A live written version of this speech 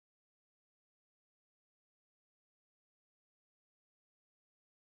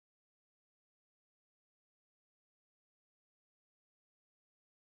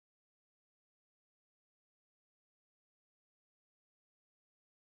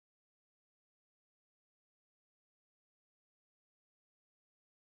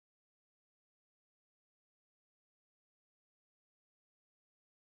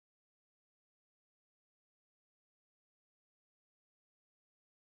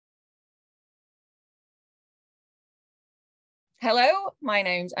Hello, my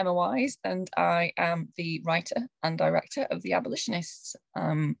name's Emma Wise, and I am the writer and director of the Abolitionists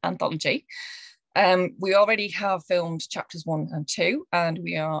anthology. We already have filmed chapters 1 and 2, and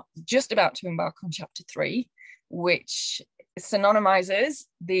we are just about to embark on chapter 3, which synonymizes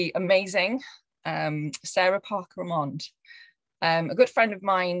the amazing Sarah Parker Remond. A good friend of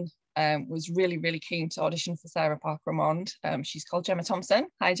mine was really keen to audition for Sarah Parker Remond. She's called Jemma Thompson.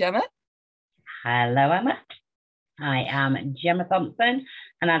 Hi, Jemma. Hello, Emma. I am Jemma Thompson,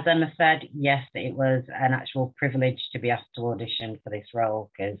 and as Emma said, yes, it was an actual privilege to be asked to audition for this role,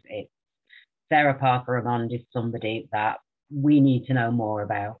 because Sarah Parker Remond is somebody that we need to know more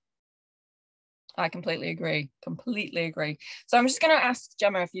about. I completely agree. So I'm just going to ask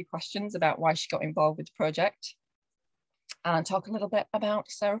Jemma a few questions about why she got involved with the project and talk a little bit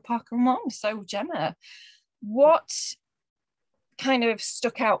about Sarah Parker Remond. So Jemma, what kind of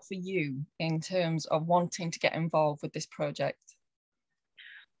stuck out for you in terms of wanting to get involved with this project?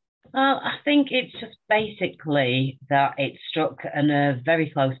 Well, I think it's just basically that it struck a nerve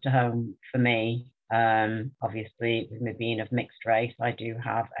very close to home for me. Obviously, with me being of mixed race, I do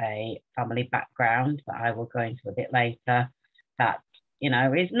have a family background that I will go into a bit later. That,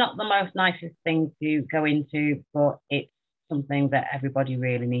 is not the most nicest thing to go into, but it's something that everybody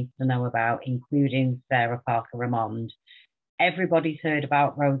really needs to know about, including Sarah Parker Remond. Everybody's heard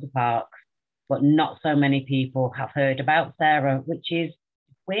about Rosa Parks, but not so many people have heard about Sarah, which is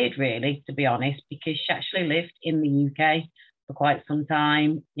weird, really, to be honest, because she actually lived in the UK for quite some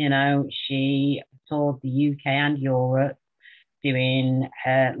time. She toured the UK and Europe doing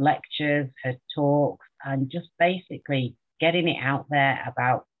her lectures, her talks, and just basically getting it out there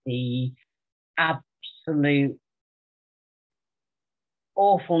about the absolute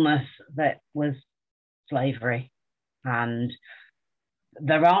awfulness that was slavery. And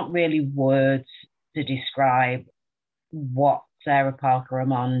there aren't really words to describe what Sarah Parker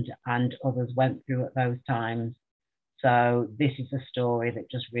Remond and others went through at those times. So this is a story that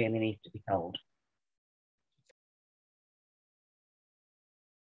just really needs to be told.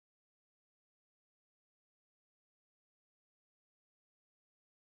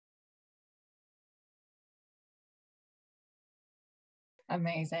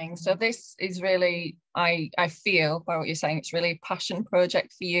 Amazing. So this is really, I feel by what you're saying, it's really a passion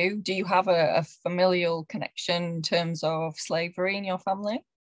project for you. Do you have a familial connection in terms of slavery in your family?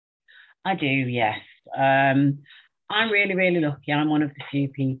 I do, yes. I'm really lucky. I'm one of the few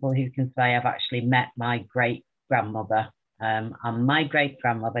people who can say I've actually met my great-grandmother. And my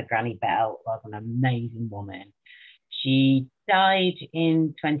great-grandmother, Granny Bell, was an amazing woman. She died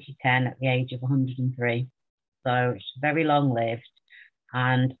in 2010 at the age of 103. So she's very long-lived.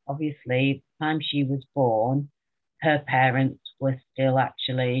 And obviously, the time she was born, her parents were still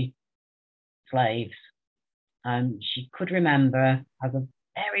actually slaves. She could remember as a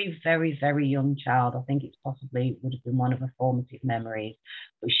very young child, I think it possibly would have been one of her formative memories,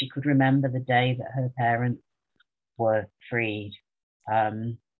 but she could remember the day that her parents were freed.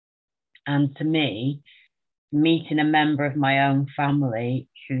 And to me, meeting a member of my own family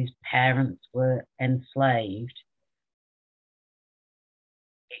whose parents were enslaved,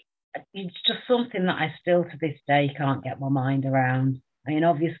 it's just something that I still to this day can't get my mind around. I mean,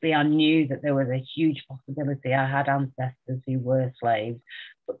 obviously I knew that there was a huge possibility I had ancestors who were slaves,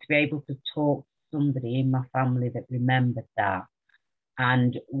 but to be able to talk to somebody in my family that remembered that.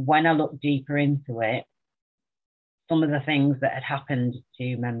 And when I looked deeper into it, some of the things that had happened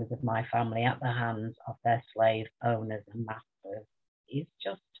to members of my family at the hands of their slave owners and masters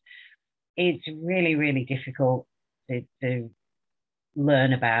it's really difficult to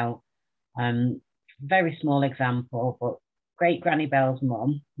learn about. Very small example, but great Granny Bell's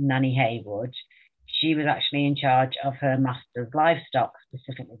mum, Nanny Haywood, she was actually in charge of her master's livestock,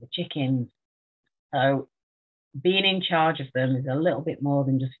 specifically the chickens. So being in charge of them is a little bit more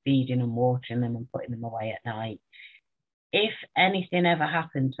than just feeding and watering them and putting them away at night. If anything ever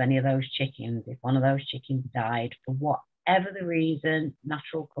happened to any of those chickens, if one of those chickens died for whatever the reason,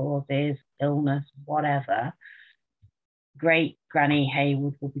 natural causes, illness, whatever, great Granny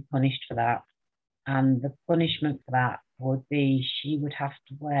Haywood would be punished for that. And the punishment for that would be she would have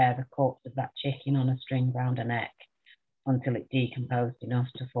to wear the corpse of that chicken on a string around her neck until it decomposed enough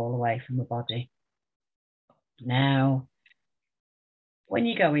to fall away from the body. Now, when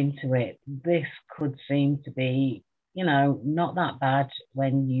you go into it, this could seem to be, not that bad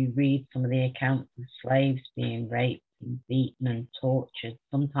when you read some of the accounts of slaves being raped and beaten and tortured,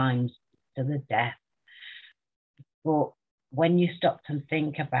 sometimes to the death. But when you stop to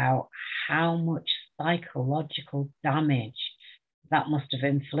think about how much psychological damage that must have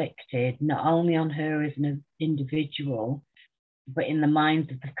inflicted, not only on her as an individual, but in the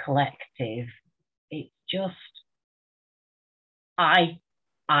minds of the collective, it's just, I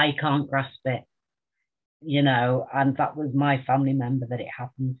can't grasp it, you know, and that was my family member that it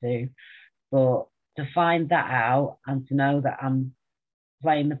happened to. But to find that out and to know that I'm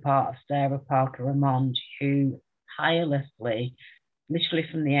playing the part of Sarah Parker Remond, who tirelessly, literally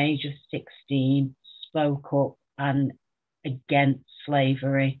from the age of 16, spoke up and against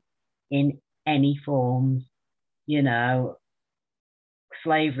slavery in any forms, you know,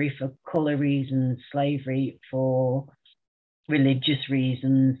 slavery for colour reasons, slavery for religious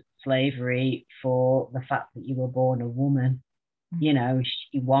reasons, slavery for the fact that you were born a woman. You know,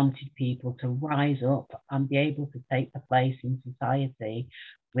 she wanted people to rise up and be able to take the place in society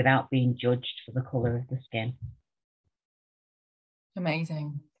without being judged for the colour of the skin.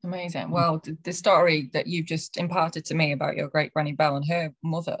 Amazing, amazing. Well, the story that you've just imparted to me about your great Granny Bell and her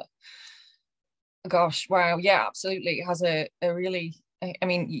mother, gosh, wow, yeah, absolutely. It has a really, I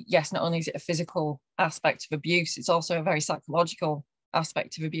mean, yes, not only is it a physical aspect of abuse, it's also a very psychological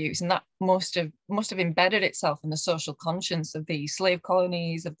aspect of abuse, and that must have embedded itself in the social conscience of these slave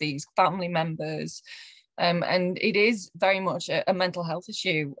colonies, of these family members. And it is very much a mental health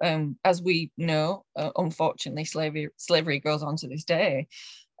issue, as we know. Unfortunately, slavery goes on to this day.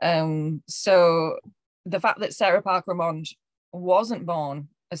 So the fact that Sarah Parker Remond wasn't born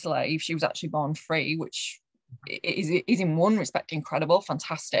a slave, she was actually born free, which is in one respect incredible,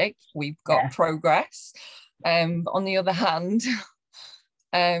 fantastic. We've got progress. On the other hand,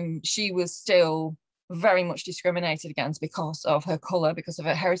 she was still very much discriminated against because of her colour, because of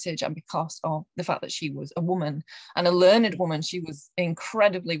her heritage, and because of the fact that she was a woman, and a learned woman. She was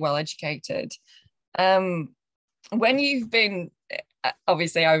incredibly well educated. When you've been,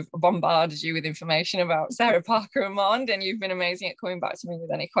 obviously I've bombarded you with information about Sarah Parker Remond, and you've been amazing at coming back to me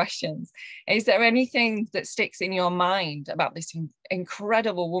with any questions. Is there anything that sticks in your mind about this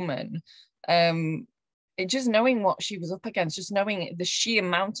incredible woman? Just knowing what she was up against, just knowing the sheer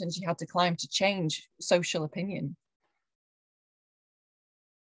mountain she had to climb to change social opinion.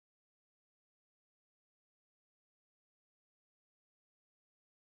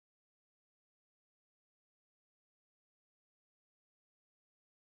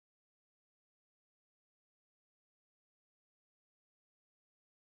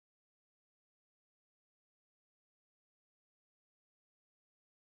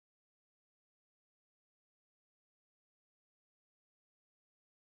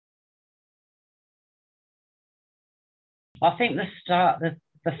 I think the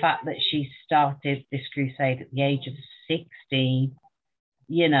fact that she started this crusade at the age of 16,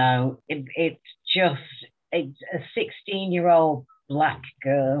 you know, it's a 16-year-old black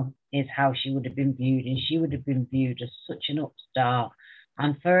girl is how she would have been viewed, and she would have been viewed as such an upstart.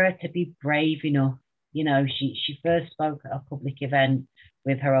 And for her to be brave enough, you know, she first spoke at a public event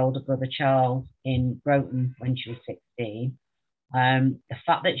with her older brother Charles in Groton when she was 16. The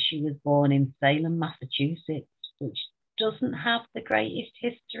fact that she was born in Salem, Massachusetts, which doesn't have the greatest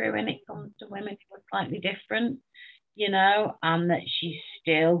history when it comes to women who are slightly different, you know, and that she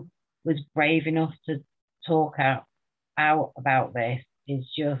still was brave enough to talk out about this is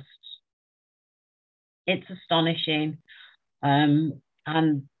just, it's astonishing. And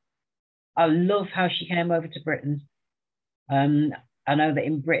I love how she came over to Britain. I know that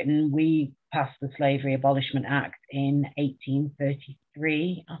in Britain we passed the Slavery Abolishment Act in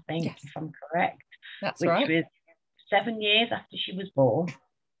 1833, I think, yes, if I'm correct. That's which right. was 7 years after she was born.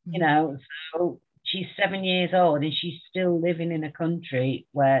 You know, so she's 7 years old and she's still living in a country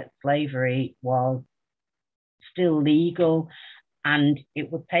where slavery was still legal, and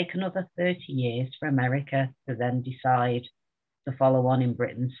it would take another 30 years for America to then decide to follow on in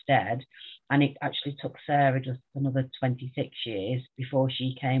Britain's stead. And it actually took Sarah just another 26 years before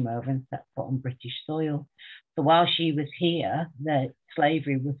she came over and set foot on British soil. So while she was here, the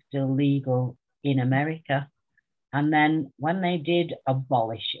slavery was still legal in America. And then when they did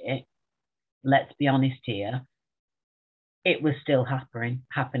abolish it, let's be honest here, it was still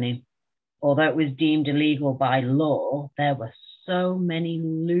happening. Although it was deemed illegal by law, there were so many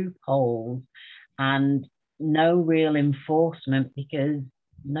loopholes and no real enforcement because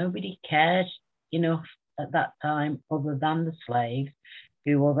nobody cared enough at that time other than the slaves,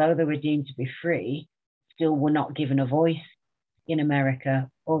 who, although they were deemed to be free, still were not given a voice in America,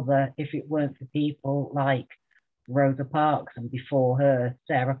 other if it weren't for people like Rosa Parks and before her,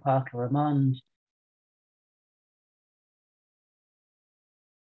 Sarah Parker Remond.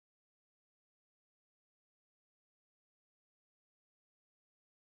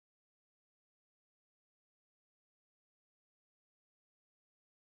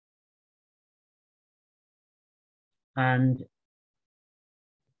 And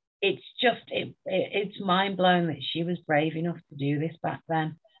it's just it's mind blowing that she was brave enough to do this back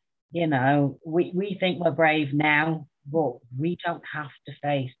then. You know, we think we're brave now, but we don't have to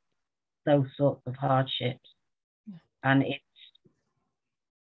face those sorts of hardships. And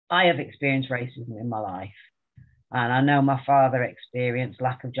I have experienced racism in my life, and I know my father experienced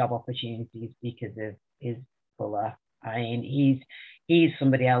lack of job opportunities because of his colour. I mean, he's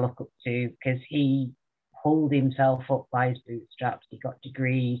somebody I look up to because he pulled himself up by his bootstraps. He got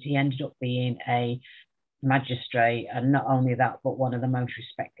degrees. He ended up being a magistrate, and not only that, but one of the most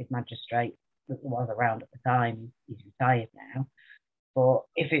respected magistrates that was around at the time. He's retired now. But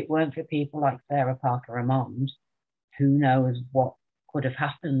if it weren't for people like Sarah Parker Remond, who knows what could have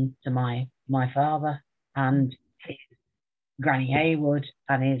happened to my father and his Granny Haywood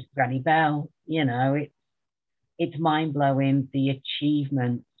and his Granny Bell. You know, it's mind blowing the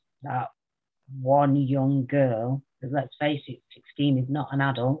achievement that one young girl, because let's face it, 16 is not an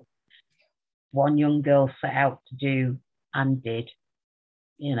adult, one young girl set out to do and did.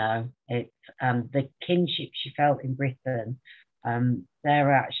 You know, the kinship she felt in Britain.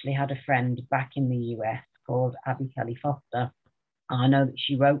 Sarah actually had a friend back in the US called Abby Kelly Foster. I know that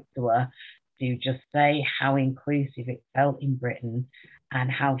she wrote to her to just say how inclusive it felt in Britain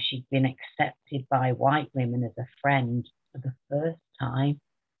and how she'd been accepted by white women as a friend for the first time.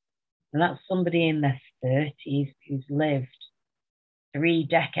 And that's somebody in their 30s who's lived 3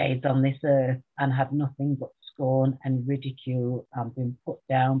 decades on this earth and had nothing but scorn and ridicule and been put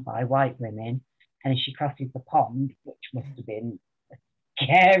down by white women. And she crosses the pond, which must have been a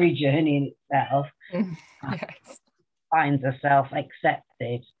scary journey in itself, yes. finds herself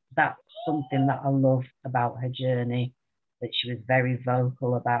accepted. That's something that I love about her journey, that she was very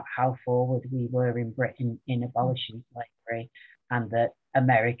vocal about how forward we were in Britain in abolishing slavery, and that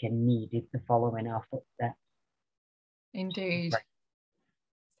America needed to follow in our footsteps. Indeed.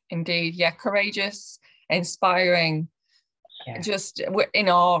 Indeed. Yeah, courageous, inspiring. Yeah. Just in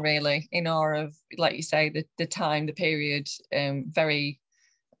awe, really, in awe of, like you say, the time, the period, very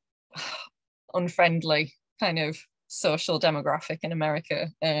unfriendly kind of social demographic in America,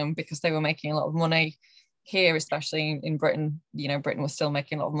 because they were making a lot of money here, especially in Britain. You know, Britain was still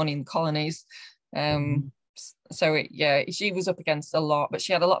making a lot of money in the colonies. So she was up against a lot, but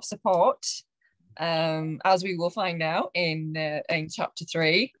she had a lot of support, as we will find out in chapter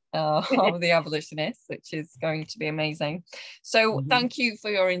 3 of the Abolitionists, which is going to be amazing. So thank you for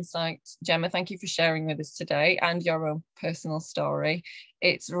your insight, Jemma. Thank you for sharing with us today and your own personal story.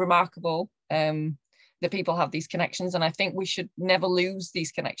 It's remarkable that people have these connections, and I think we should never lose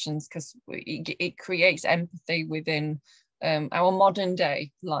these connections, because it creates empathy within our modern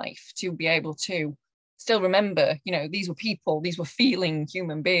day life, to be able to still remember, you know, these were people, these were feeling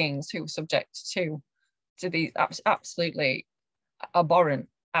human beings who were subject to these absolutely abhorrent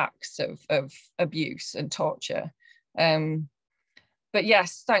acts of abuse and torture. But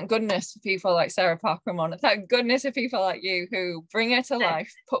yes, thank goodness for people like Sarah Parker Remond. Thank goodness for people like you who bring it to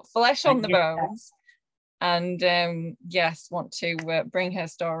life, put flesh on the bones, and yes, want to bring her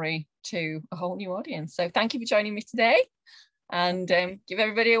story to a whole new audience. So thank you for joining me today, and give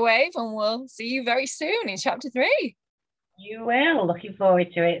everybody a wave, and we'll see you very soon in chapter 3. You will. Looking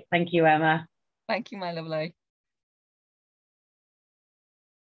forward to it. Thank you, Emma. Thank you, my lovely.